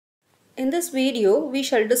In this video, we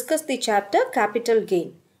shall discuss the chapter Capital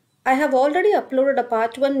Gain. I have already uploaded a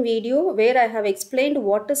part 1 video where I have explained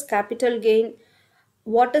what is capital gain,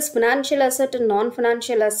 what is financial asset and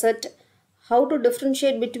non-financial asset, how to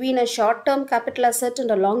differentiate between a short-term capital asset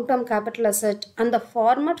and a long-term capital asset, and the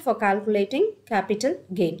format for calculating capital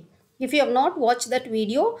gain. If you have not watched that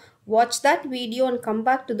video, watch that video and come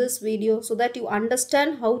back to this video so that you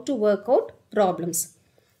understand how to work out problems.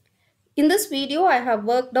 In this video, I have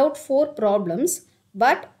worked out 4 problems,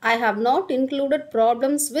 but I have not included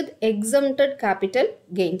problems with exempted capital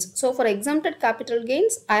gains. So for exempted capital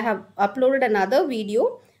gains, I have uploaded another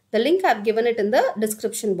video. The link I have given it in the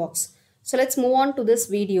description box. So let's move on to this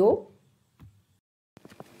video.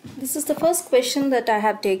 This is the first question that I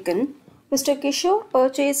have taken. Mr. Kishore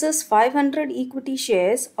purchases 500 equity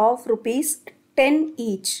shares of rupees 10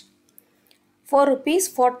 each for rupees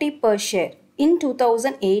 40 per share in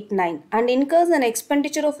 2008-9 and incurs an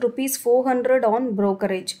expenditure of rupees 400 on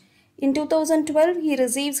brokerage. In 2012, he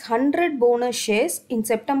receives 100 bonus shares. In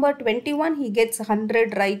September 21, he gets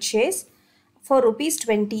 100 right shares for rupees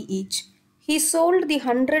 20 each. He sold the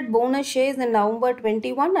 100 bonus shares in November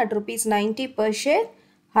 21 at rupees 90 per share,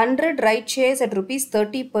 100 right shares at rupees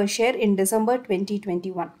 30 per share in December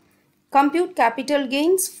 2021. Compute capital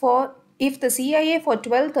gains for if the CIA for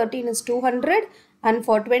 12-13 is 200 and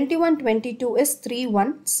for 21-22 is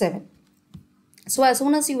 317. So as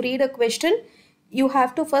soon as you read a question, you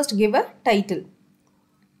have to first give a title.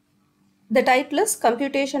 The title is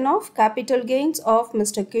Computation of Capital Gains of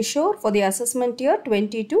Mr. Kishore for the assessment year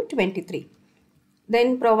 22-23.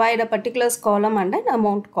 Then provide a particulars column and an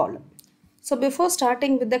amount column. So before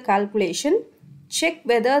starting with the calculation, check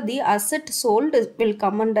whether the asset sold will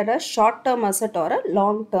come under a short-term asset or a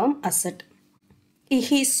long-term asset.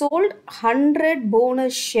 He sold 100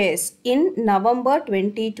 bonus shares in November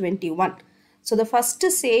 2021. So the first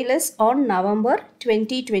sale is on November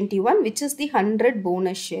 2021, which is the 100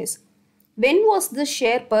 bonus shares. When was the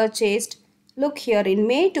share purchased? Look here, in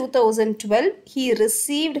May 2012, he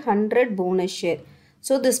received 100 bonus share.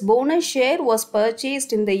 So this bonus share was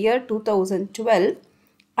purchased in the year 2012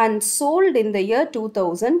 and sold in the year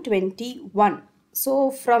 2021.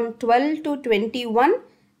 So from 12 to 21,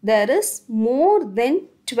 there is more than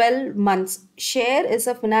 12 months. Share is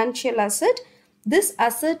a financial asset. This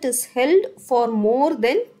asset is held for more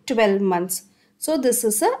than 12 months. So this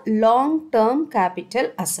is a long-term capital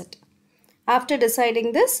asset. After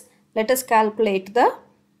deciding this, let us calculate the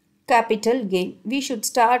capital gain. We should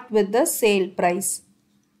start with the sale price.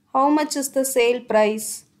 How much is the sale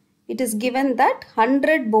price? It is given that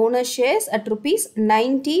 100 bonus shares at rupees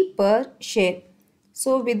 90 per share.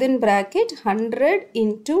 So within bracket 100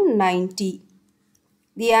 into 90.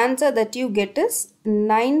 The answer that you get is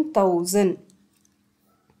 9,000.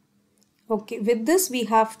 Okay, with this we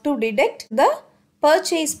have to deduct the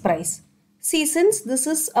purchase price. See, since this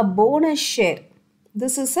is a bonus share,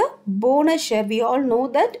 this is a bonus share. We all know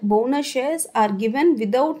that bonus shares are given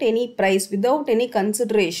without any price, without any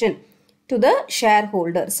consideration to the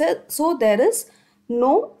shareholder. So there is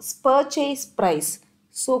no purchase price.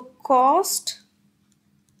 So cost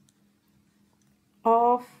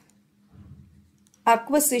of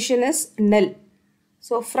acquisition is nil.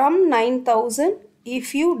 So from 9,000,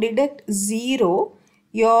 if you deduct 0,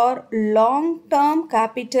 your long-term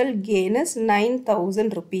capital gain is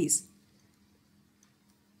 9,000 rupees.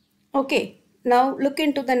 Okay, now look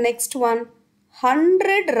into the next one.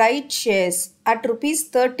 100 right shares at rupees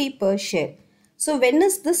 30 per share. So when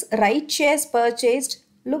is this right shares purchased?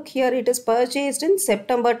 Look here, it is purchased in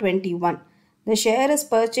September 21. The share is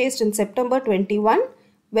purchased in September 21.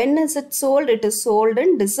 When is it sold? It is sold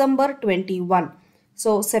in December 21.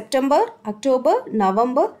 So September, October,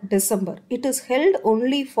 November, December. It is held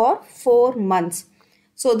only for 4 months.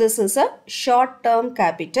 So this is a short-term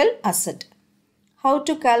capital asset. How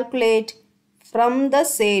to calculate? From the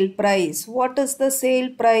sale price. What is the sale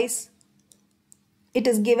price? It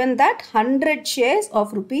is given that 100 shares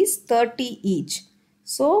of rupees 30 each.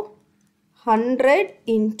 So 100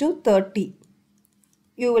 into 30.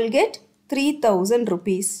 You will get 3,000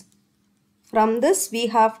 rupees. From this we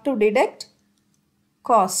have to deduct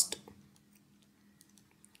cost.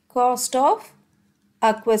 Cost of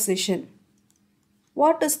acquisition.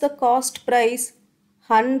 What is the cost price?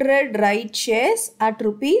 100 right shares at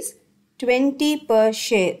rupees 20 per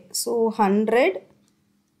share. So 100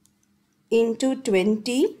 into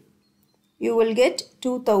 20, you will get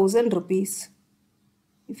 2,000 rupees.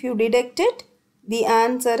 If you deduct it, the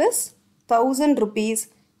answer is 1,000 rupees,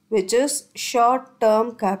 which is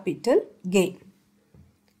short-term capital gain.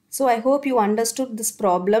 So I hope you understood this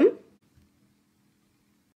problem.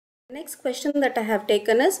 Next question that I have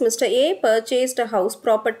taken is Mr. A purchased a house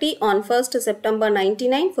property on 1st September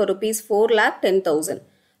 99 for rupees 4,10,000.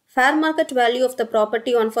 Fair market value of the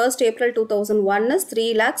property on 1st April 2001 is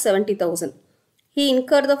 3,70,000. He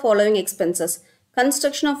incurred the following expenses.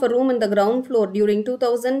 Construction of a room in the ground floor during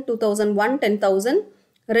 2000, 2001, 10,000.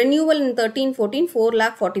 Renewal in 13-14,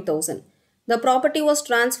 4,40,000. The property was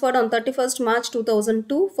transferred on 31st March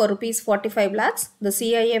 2002 for rupees 45 lakhs. The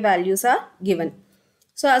CIA values are given.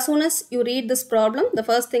 So as soon as you read this problem, the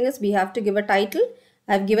first thing is we have to give a title.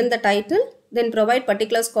 I have given the title, then provide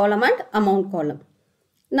particulars column and amount column.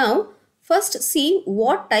 Now, first see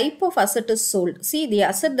what type of asset is sold. See, the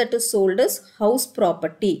asset that is sold is house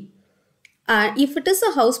property. And if it is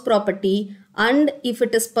a house property and if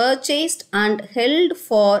it is purchased and held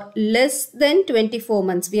for less than 24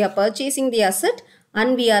 months, we are purchasing the asset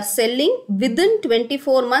and we are selling within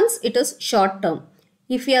 24 months, it is short term.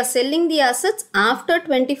 If we are selling the assets after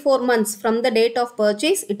 24 months from the date of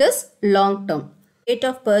purchase, it is long term. Date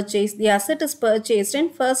of purchase, the asset is purchased in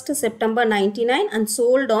 1st September 99 and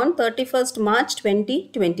sold on 31st March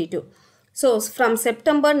 2022. So from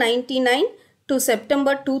September 99 to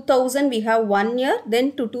September 2000 we have 1 year,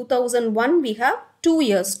 then to 2001 we have 2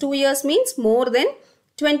 years. 2 years means more than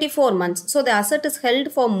 24 months. So the asset is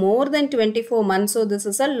held for more than 24 months. So this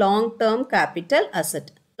is a long-term capital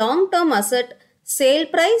asset. Long-term asset, sale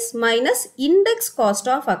price minus index cost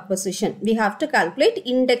of acquisition. We have to calculate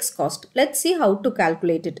index cost. Let's see how to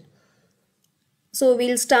calculate it. So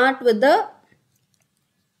we'll start with the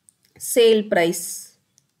sale price.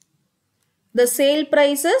 The sale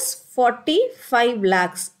price is 45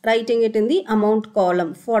 lakhs. Writing it in the amount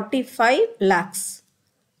column. 45 lakhs.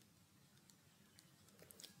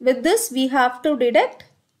 With this we have to deduct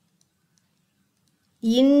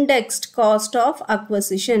indexed cost of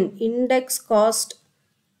acquisition. Index cost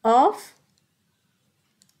of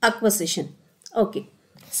acquisition. Okay.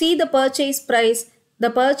 See the purchase price. The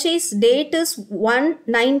purchase date is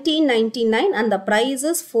 1999 and the price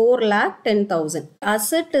is 4,10,000.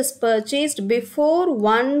 Asset is purchased before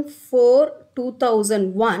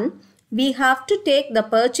 1/4/2001. We have to take the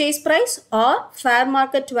purchase price or fair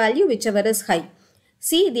market value, whichever is high.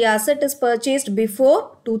 See, the asset is purchased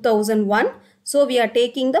before 2001. So we are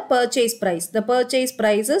taking the purchase price. The purchase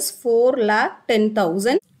price is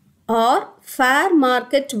 4,10,000 or fair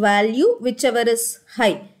market value, whichever is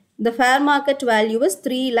high. The fair market value is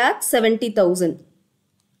 3,70,000.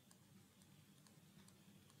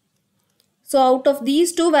 So out of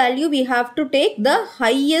these two values, we have to take the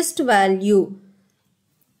highest value.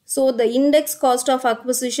 So the index cost of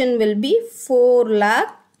acquisition will be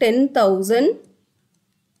 4,10,000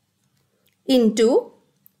 into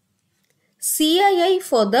CII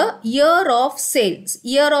for the year of sales.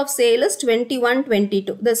 Year of sale is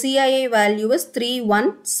 21-22. The CII value is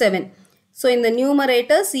 317. So in the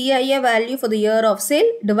numerator, CII value for the year of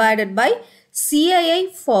sale divided by CII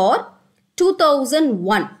for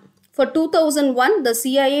 2001. For 2001, the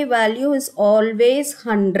CII value is always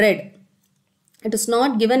 100. It is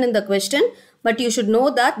not given in the question, but you should know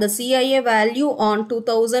that the CII value on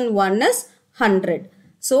 2001 is 100.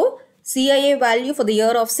 So CII value for the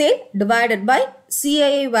year of sale divided by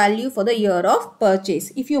CII value for the year of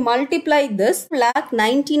purchase. If you multiply this,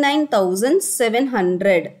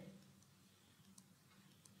 1,99,700.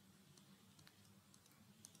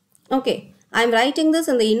 Okay, I am writing this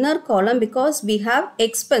in the inner column because we have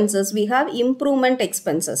expenses. We have improvement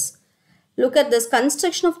expenses. Look at this,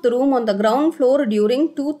 construction of the room on the ground floor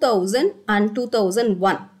during 2000 and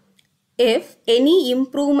 2001. If any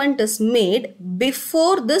improvement is made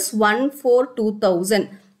before this 1/4/2000,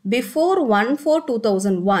 before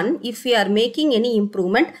 1/4/2001, if we are making any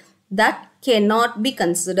improvement, that cannot be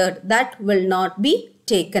considered, that will not be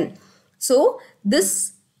taken. So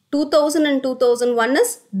this 2000 and 2001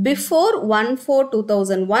 is before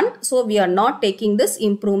 1/4/2001, so we are not taking this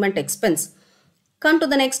improvement expense. Come to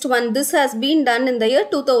the next one. This has been done in the year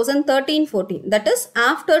 2013-14, that is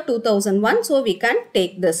after 2001, so we can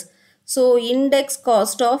take this. So index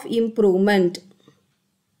cost of improvement.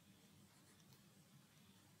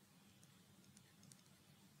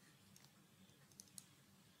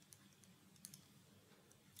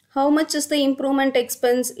 How much is the improvement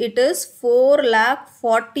expense? It is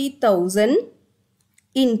 4,40,000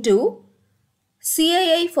 into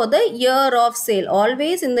CII for the year of sale.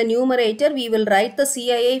 Always in the numerator we will write the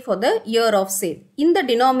CII for the year of sale. In the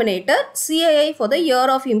denominator, CII for the year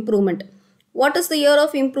of improvement. What is the year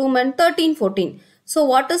of improvement? 13-14. So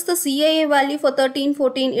what is the CII value for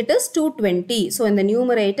 13-14? It is 220. So in the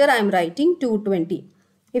numerator I am writing 220.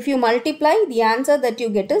 If you multiply, the answer that you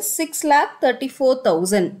get is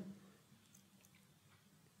 6,34,000.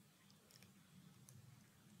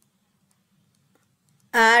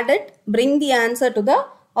 add it, bring the answer to the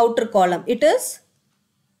outer column. It is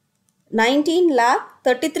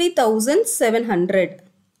 19,33,700.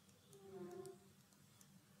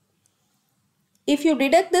 If you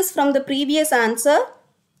deduct this from the previous answer,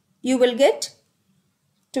 you will get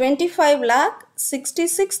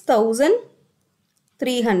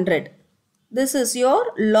 25,66,300. This is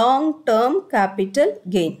your long-term capital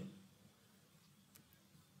gain.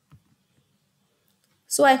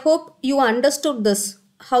 So I hope you understood this,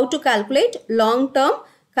 how to calculate long-term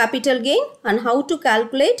capital gain and how to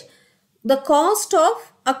calculate the cost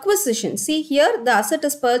of acquisition. See here, the asset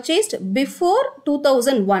is purchased before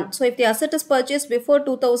 2001. So if the asset is purchased before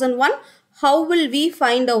 2001, how will we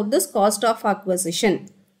find out this cost of acquisition?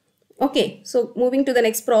 Okay, so moving to the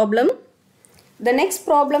next problem. The next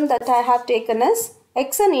problem that I have taken is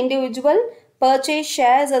X, an individual, purchased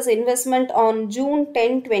shares as investment on June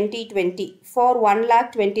 10, 2020 for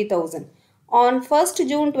 1,20,000. On 1st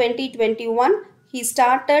June 2021, he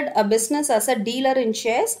started a business as a dealer in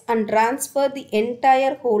shares and transferred the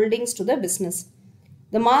entire holdings to the business.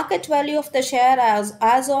 The market value of the share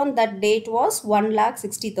as on that date was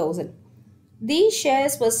 1,60,000. These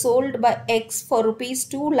shares were sold by X for rupees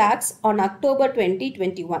 2 lakhs on October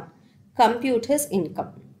 2021. Compute his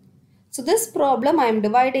income. So this problem I am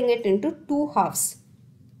dividing it into two halves.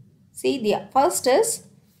 See, the first is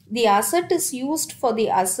the asset is used for the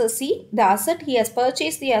asset. See, the asset, he has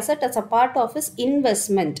purchased the asset as a part of his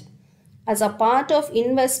investment. As a part of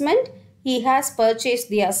investment, he has purchased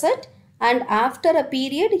the asset, and after a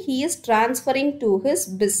period, he is transferring to his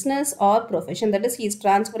business or profession. That is, he is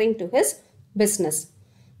transferring to his business.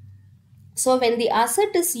 So when the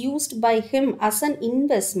asset is used by him as an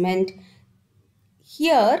investment,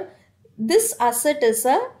 here this asset is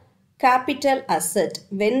a capital asset.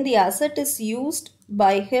 When the asset is used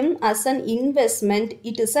by him as an investment,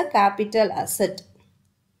 it is a capital asset.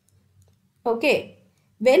 Okay.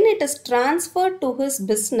 When it is transferred to his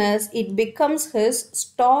business, it becomes his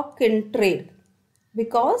stock in trade,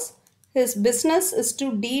 because his business is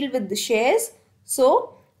to deal with the shares.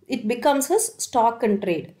 So it becomes his stock in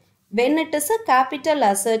trade. When it is a capital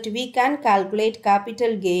asset, we can calculate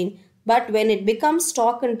capital gain. But when it becomes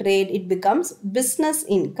stock in trade, it becomes business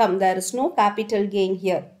income. There is no capital gain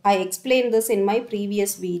here. I explained this in my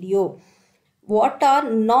previous video. What are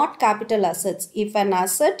not capital assets? If an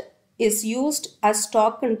asset is used as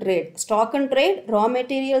stock in trade, raw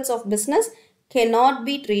materials of business cannot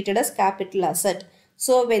be treated as capital asset.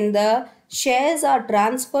 So when the shares are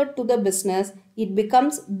transferred to the business, it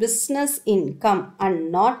becomes business income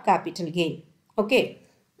and not capital gain. Okay.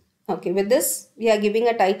 Okay, with this, we are giving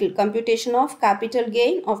a title, Computation of Capital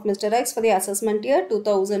Gain of Mr. X for the assessment year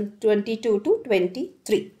 2022 to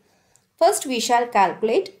 23. First, we shall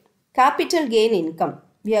calculate capital gain income.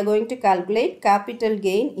 We are going to calculate capital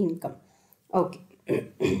gain income. Okay.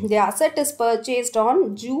 The asset is purchased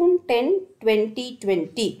on June 10,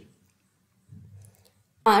 2020.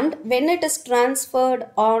 And when it is transferred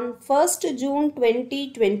on 1st June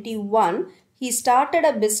 2021, he started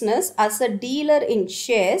a business as a dealer in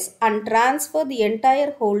shares and transferred the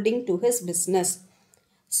entire holding to his business.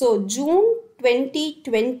 So June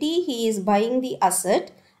 2020, he is buying the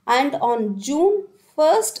asset, and on June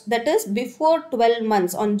 1st, that is before 12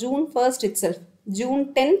 months, on June 1st itself,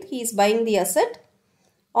 June 10th, he is buying the asset.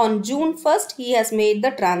 On June 1st, he has made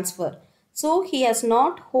the transfer. So he has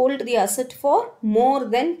not hold the asset for more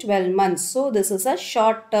than 12 months. So this is a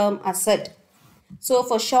short-term asset. So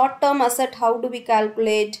for short-term asset, how do we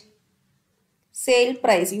calculate? Sale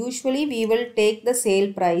price. Usually we will take the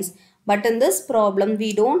sale price. But in this problem,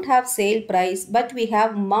 we don't have sale price, but we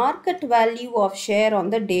have market value of share on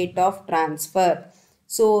the date of transfer.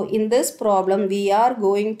 So in this problem, we are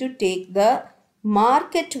going to take the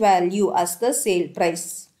market value as the sale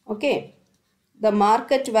price. Okay. The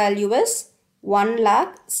market value is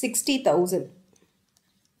 1,60,000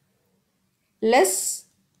 less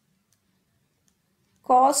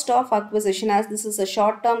cost of acquisition. As this is a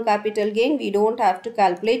short-term capital gain, we don't have to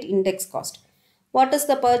calculate index cost. What is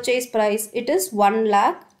the purchase price? It is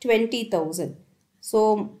 1,20,000.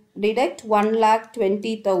 So deduct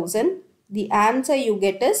 1,20,000. The answer you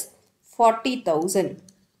get is 40,000.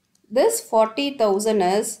 This 40,000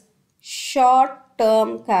 is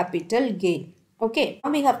short-term capital gain. Okay, now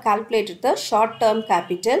we have calculated the short-term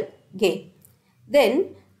capital gain.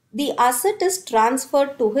 Then the asset is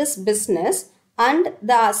transferred to his business and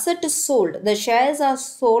the asset is sold. The shares are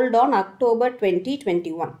sold on October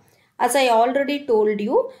 2021. As I already told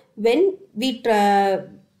you, when we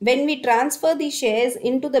transfer the shares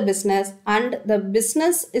into the business and the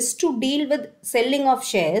business is to deal with selling of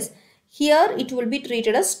shares, Here it will be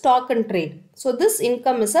treated as stock and trade. So this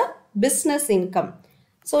income is a business income.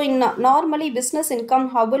 So in normally business income,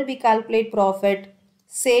 how will we calculate profit?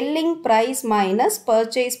 Selling price minus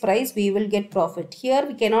purchase price, we will get profit. Here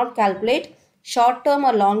we cannot calculate short term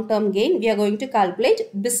or long term gain. We are going to calculate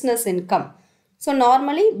business income. So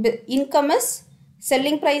normally income is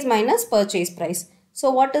selling price minus purchase price.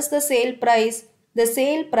 So what is the sale price? The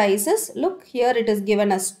sale price is, look here it is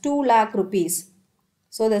given as 2 lakh rupees.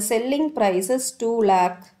 So the selling price is 2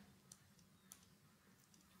 lakh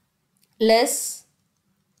less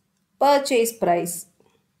purchase price.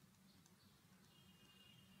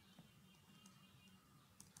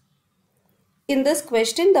 In this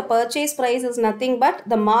question, the purchase price is nothing but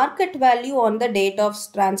the market value on the date of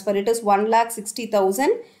transfer. It is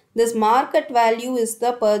 1,60,000. This market value is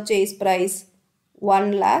the purchase price,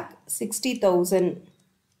 1,60,000.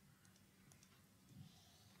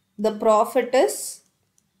 The profit is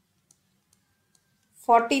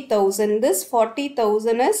 40,000. This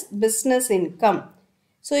 40,000 is business income.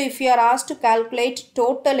 So if you are asked to calculate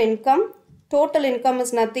total income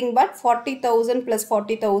is nothing but 40,000 plus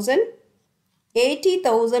 40,000.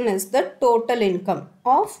 80,000 is the total income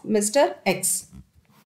of Mr. X.